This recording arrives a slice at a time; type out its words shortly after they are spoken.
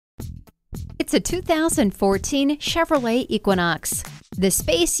It's a 2014 Chevrolet Equinox. The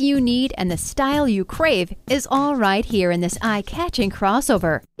space you need and the style you crave is all right here in this eye-catching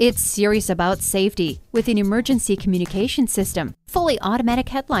crossover. It's serious about safety with an emergency communication system, fully automatic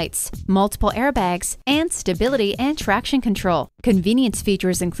headlights, multiple airbags, and stability and traction control. Convenience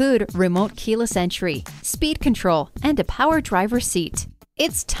features include remote keyless entry, speed control, and a power driver's seat.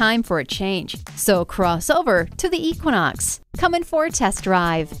 It's time for a change, so cross over to the Equinox. Come in for a test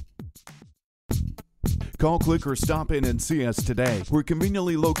drive. Call, click, or stop in and see us today. We're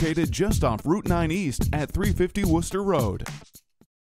conveniently located just off Route 9 East at 350 Worcester Road.